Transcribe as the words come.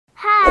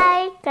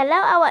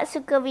Kalau awak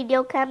suka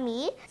video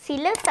kami,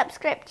 sila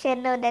subscribe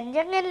channel dan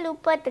jangan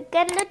lupa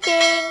tekan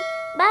loceng.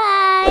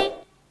 Bye!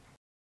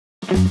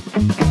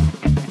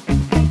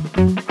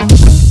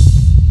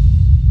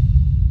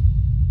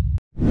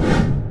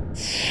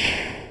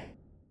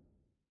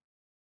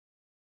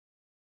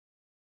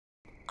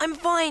 I'm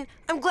fine.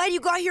 I'm glad you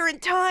got here in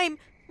time.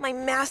 My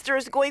master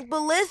is going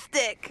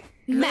ballistic.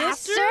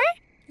 Master?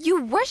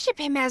 You worship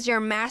him as your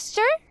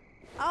master?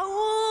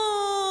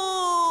 Oh!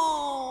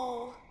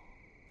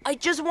 I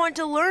just want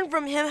to learn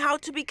from him how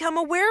to become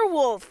a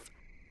werewolf.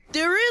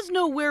 There is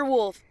no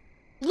werewolf.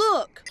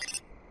 Look.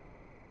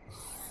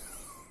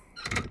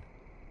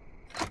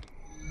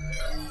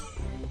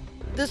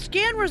 The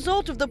scan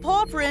result of the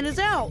paw print is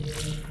out.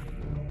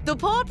 The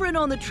paw print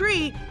on the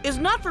tree is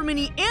not from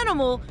any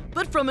animal,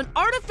 but from an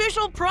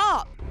artificial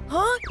prop.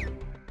 Huh?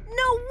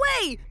 No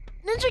way!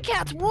 Ninja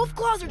Cat's wolf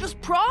claws are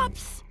just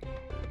props?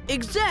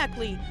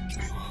 Exactly.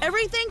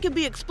 Everything can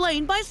be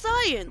explained by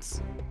science.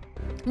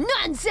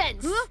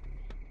 Nonsense! Huh?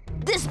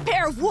 This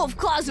pair of wolf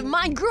claws of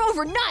mine grew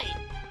overnight.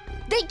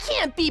 They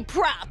can't be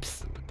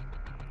props.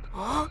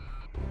 Huh?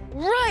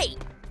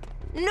 Right!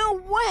 No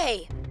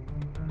way!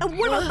 And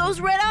what about those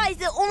red eyes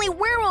that only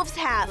werewolves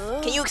have?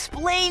 Can you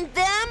explain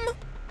them?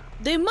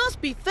 They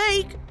must be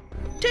fake.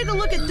 Take a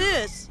look at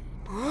this.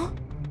 Huh?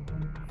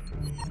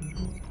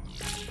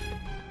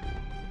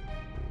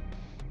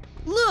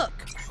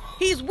 Look,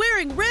 he's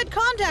wearing red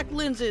contact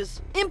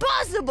lenses.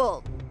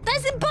 Impossible!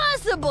 That's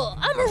impossible!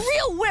 I'm a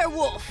real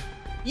werewolf!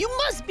 You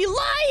must be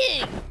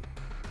lying!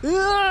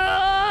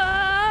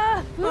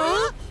 Huh?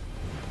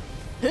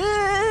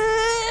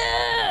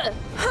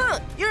 Huh!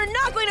 You're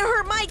not going to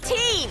hurt my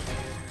team!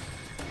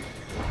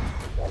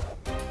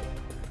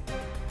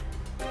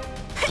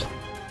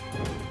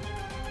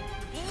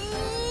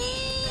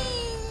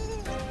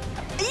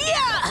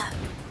 Yeah!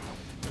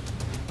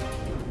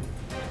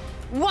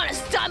 Want to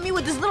stop me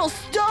with this little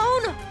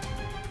stone?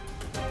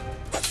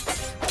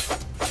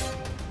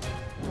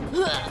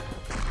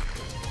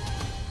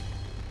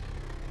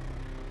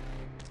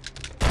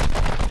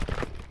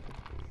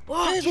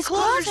 Oh, his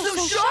claws are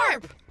so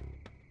sharp!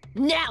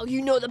 Now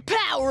you know the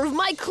power of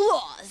my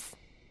claws!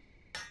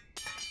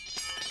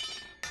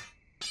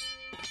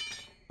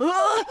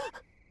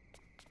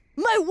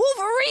 My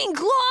Wolverine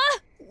claw?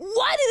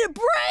 Why did it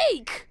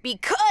break?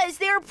 Because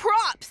they're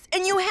props,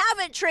 and you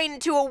haven't trained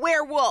into a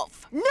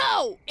werewolf.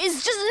 No,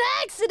 it's just an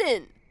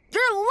accident.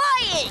 You're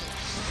lying!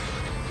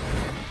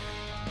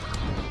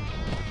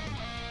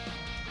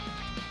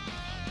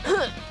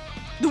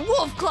 The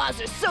wolf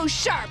claws are so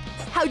sharp.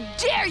 How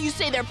dare you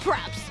say they're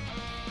props?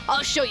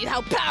 I'll show you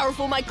how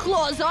powerful my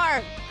claws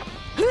are.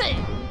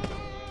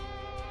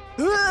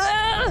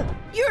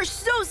 You're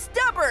so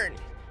stubborn!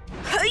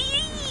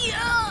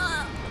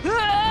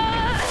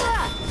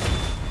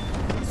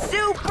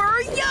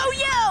 Super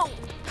yo-yo!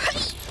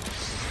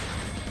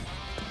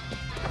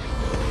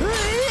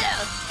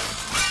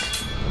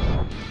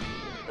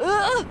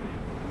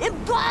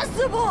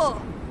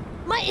 Impossible!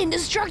 My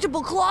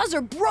indestructible claws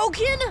are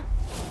broken?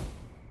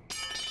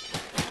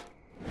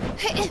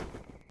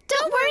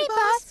 Don't worry,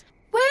 boss.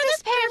 Wear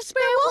this pair of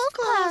spare wolf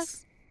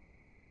claws.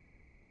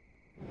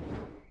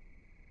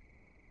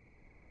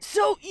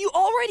 So you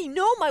already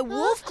know my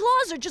wolf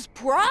claws are just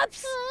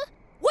props?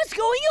 What's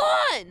going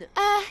on?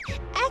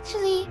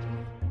 Actually,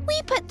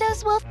 we put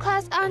those wolf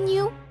claws on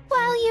you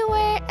while you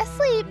were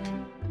asleep.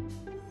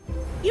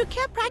 You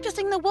kept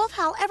practicing the wolf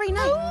howl every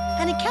night,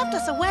 and it kept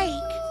us awake.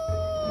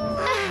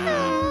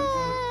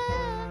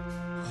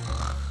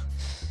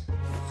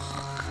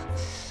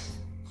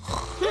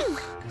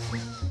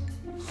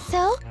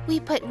 So, we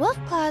put wolf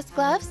claws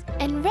gloves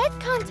and red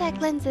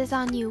contact lenses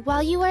on you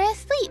while you were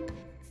asleep.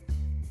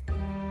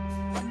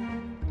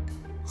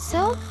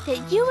 So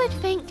that you would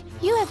think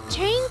you have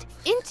trained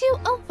into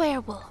a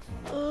werewolf.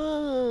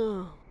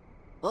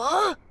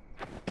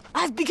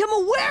 I've become a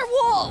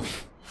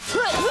werewolf!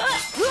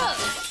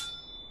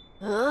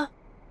 Huh?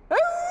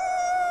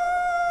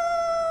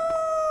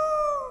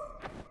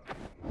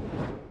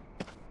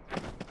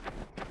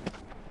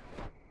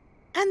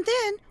 And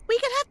then we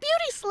could have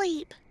beauty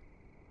sleep.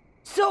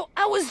 So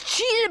I was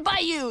cheated by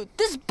you!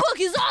 This book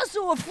is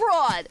also a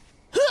fraud!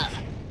 Huh?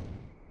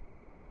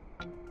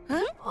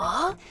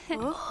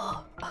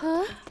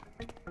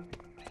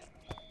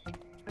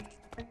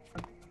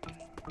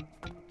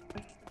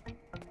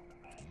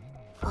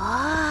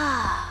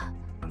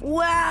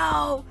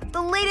 Wow!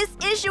 The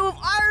latest issue of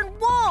Iron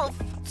Wolf!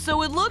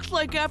 So it looks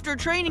like after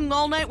training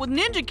all night with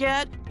Ninja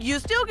Cat, you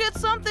still get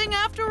something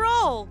after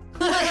all.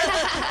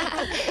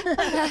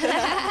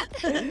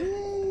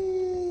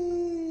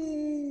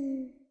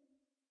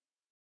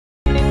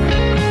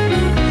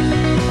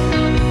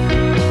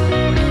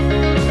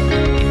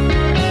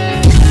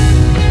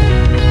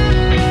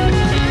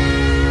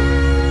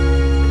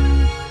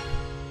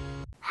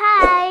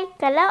 Hai,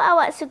 kalau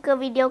awak suka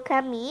video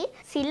kami,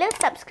 sila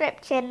subscribe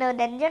channel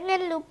dan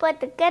jangan lupa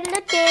tekan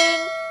loceng.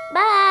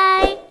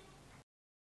 Bye!